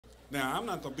Now, I'm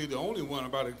not going to be the only one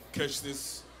about to catch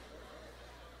this.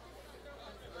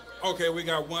 Okay, we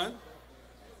got one.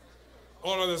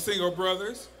 All of the single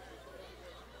brothers.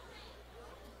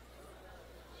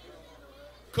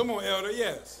 Come on, Elder,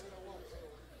 yes.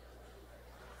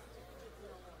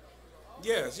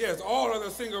 Yes, yes, all of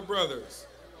the single brothers.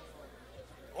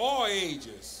 All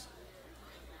ages.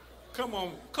 Come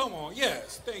on,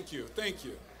 yes, thank you.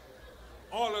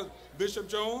 All of Bishop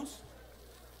Jones.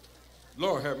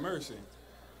 Lord have mercy.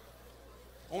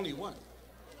 Only one.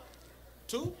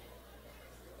 Two.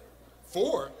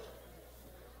 Four.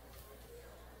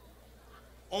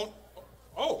 Oh.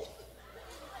 Ow.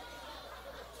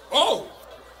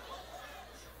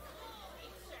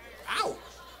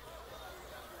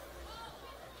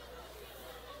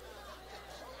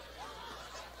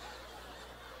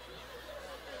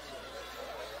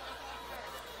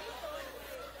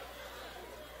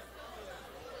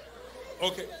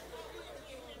 Okay.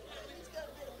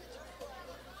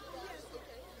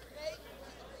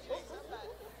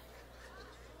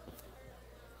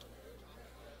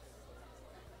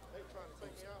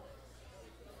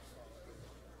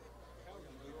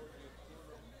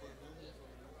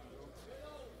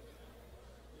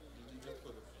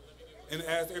 And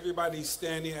as everybody's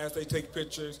standing, as they take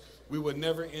pictures, we would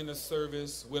never end a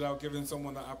service without giving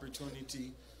someone the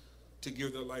opportunity to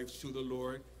give their life to the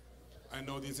Lord. I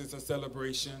know this is a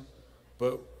celebration,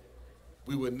 but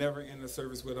we would never end a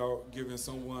service without giving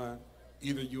someone,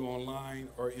 either you online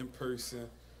or in person,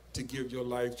 to give your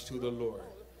life to the Lord.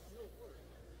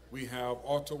 We have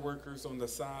altar workers on the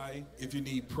side. If you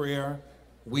need prayer,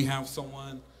 we have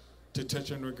someone to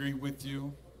touch and agree with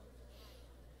you.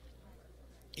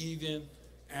 Even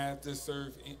at this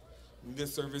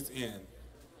service end,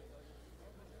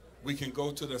 we can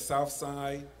go to the south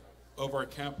side of our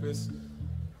campus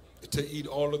to eat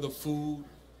all of the food.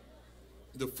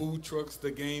 The food trucks,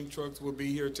 the game trucks will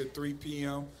be here till 3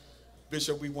 p.m.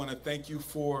 Bishop, we want to thank you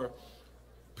for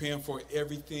paying for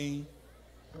everything.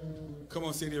 Come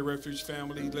on, City of Refuge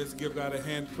family, let's give God a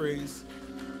hand praise.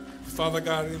 Father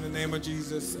God, in the name of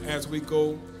Jesus, as we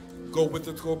go with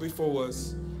us, go before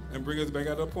us, and bring us back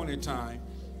at a appointed time.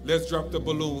 Let's drop the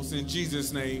balloons in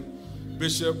Jesus' name.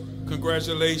 Bishop,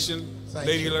 congratulations.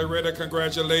 Lady Loretta,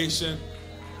 congratulations.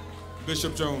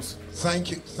 Bishop Jones. Thank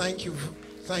you,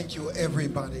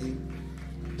 everybody.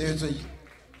 There's a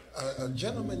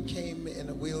gentleman came in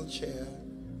a wheelchair.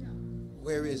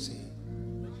 Where is he?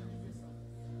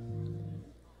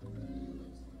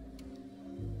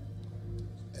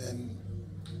 And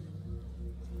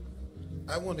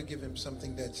I want to give him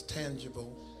something that's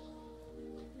tangible.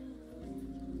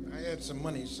 I had some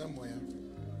money somewhere.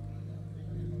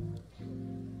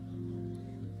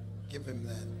 Give him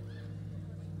that.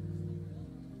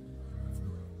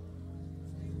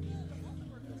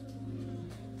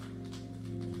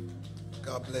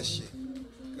 God bless you.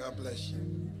 God bless you.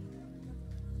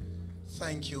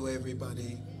 Thank you,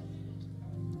 everybody.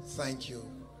 Thank you.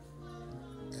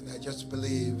 And I just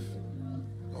believe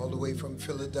all the way from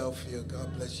Philadelphia,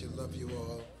 God bless you. Love you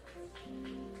all.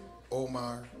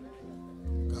 Omar,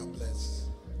 God bless.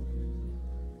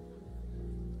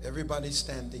 Everybody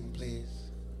standing, please.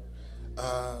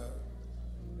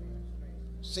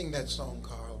 Sing that song,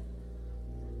 Carl.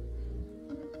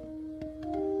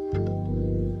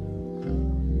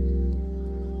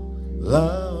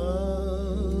 Love,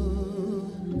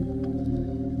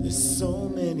 there's so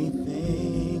many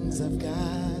things I've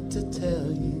got to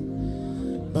tell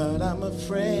you, but I'm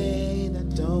afraid I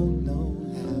don't know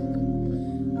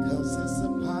how, 'cause it's a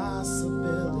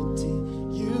possibility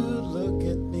you look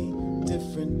at me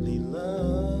differently,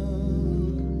 love.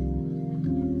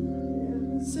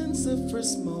 Since the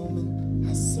first moment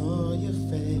I saw your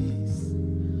face,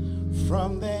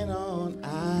 from then on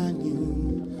I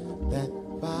knew that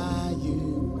by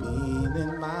you being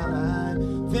in my life,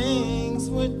 things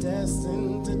were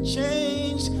destined to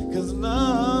change. 'Cause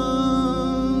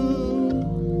love,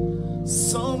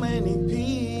 so many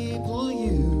people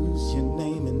use your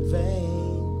name in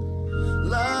vain.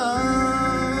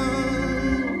 Love,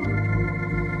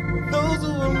 those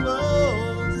who are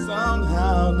low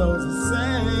somehow knows the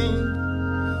same.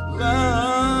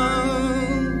 Love,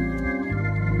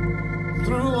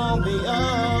 through all the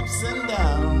ups and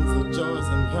downs, the joys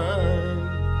and hurt.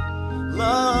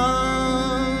 Love,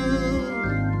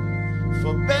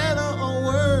 for better or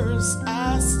worse,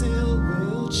 I still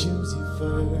will choose you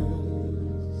first.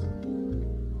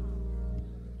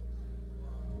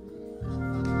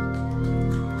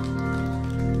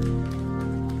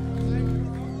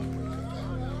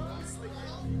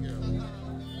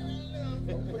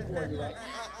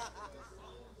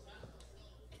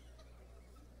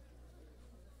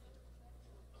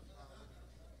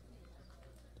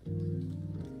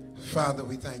 Father,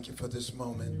 we thank you for this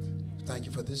moment. Thank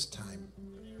you for this time.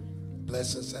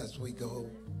 Bless us as we go.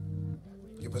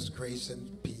 Give us grace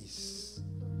and peace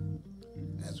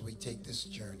as we take this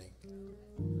journey.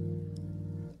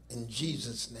 In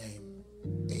Jesus' name,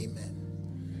 amen.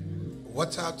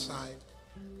 What's outside?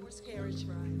 Horse carriage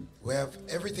ride. We have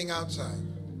everything outside.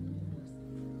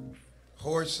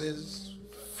 Horses,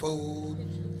 food,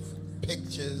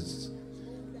 pictures.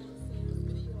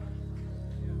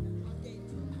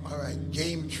 All right,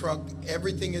 game truck,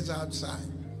 everything is outside.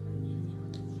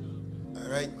 All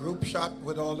right, group shot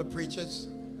with all the preachers.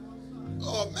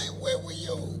 Oh man, where were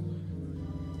you?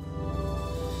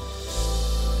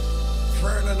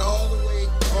 Vernon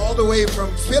all the way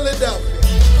from Philadelphia.